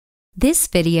This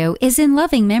video is in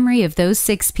loving memory of those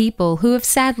 6 people who have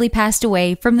sadly passed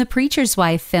away from the Preacher's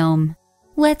Wife film.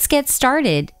 Let's get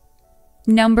started.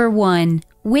 Number 1.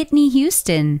 Whitney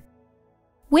Houston.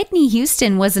 Whitney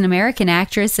Houston was an American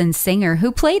actress and singer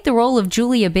who played the role of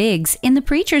Julia Biggs in the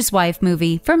Preacher's Wife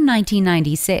movie from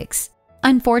 1996.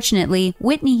 Unfortunately,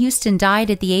 Whitney Houston died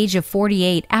at the age of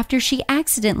 48 after she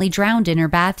accidentally drowned in her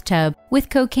bathtub, with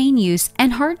cocaine use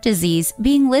and heart disease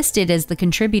being listed as the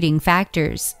contributing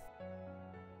factors.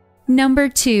 Number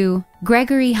 2.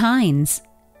 Gregory Hines.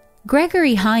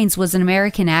 Gregory Hines was an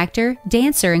American actor,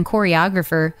 dancer, and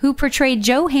choreographer who portrayed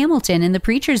Joe Hamilton in the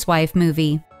Preacher's Wife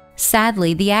movie.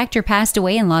 Sadly, the actor passed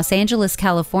away in Los Angeles,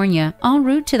 California, en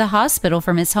route to the hospital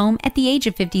from his home at the age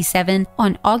of 57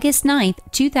 on August 9,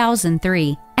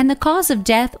 2003, and the cause of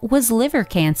death was liver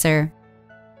cancer.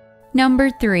 Number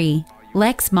 3.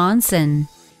 Lex Monson.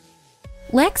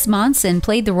 Lex Monson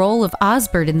played the role of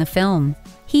Osbert in the film.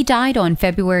 He died on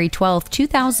February 12,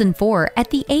 2004 at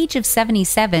the age of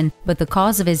 77, but the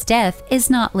cause of his death is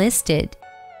not listed.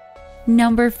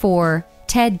 Number 4.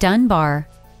 Ted Dunbar.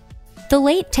 The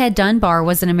late Ted Dunbar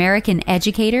was an American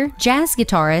educator, jazz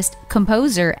guitarist,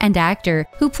 composer, and actor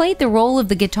who played the role of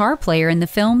the guitar player in the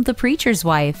film The Preacher's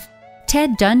Wife.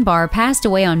 Ted Dunbar passed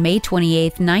away on May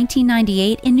 28,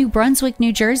 1998 in New Brunswick,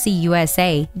 New Jersey,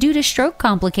 USA, due to stroke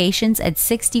complications at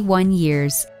 61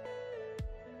 years.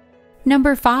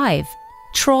 Number 5.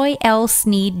 Troy L.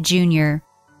 Sneed Jr.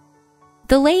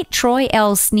 The late Troy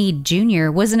L. Sneed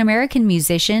Jr. was an American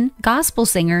musician, gospel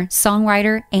singer,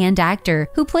 songwriter, and actor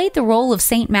who played the role of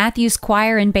St. Matthew's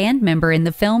choir and band member in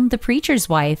the film The Preacher's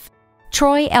Wife.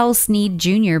 Troy L. Sneed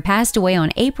Jr. passed away on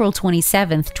April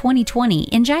 27, 2020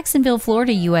 in Jacksonville,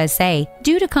 Florida, USA,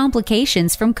 due to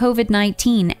complications from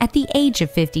COVID-19 at the age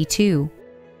of 52.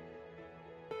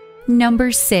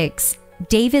 Number 6.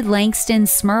 David Langston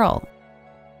Smyrl.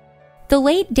 The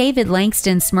late David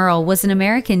Langston Smyrl was an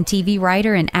American TV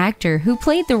writer and actor who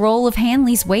played the role of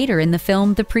Hanley's waiter in the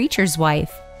film The Preacher's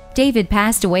Wife. David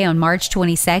passed away on March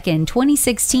 22,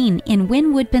 2016 in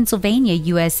Wynwood, Pennsylvania,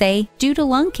 USA due to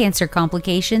lung cancer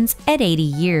complications at 80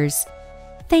 years.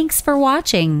 Thanks for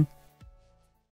watching.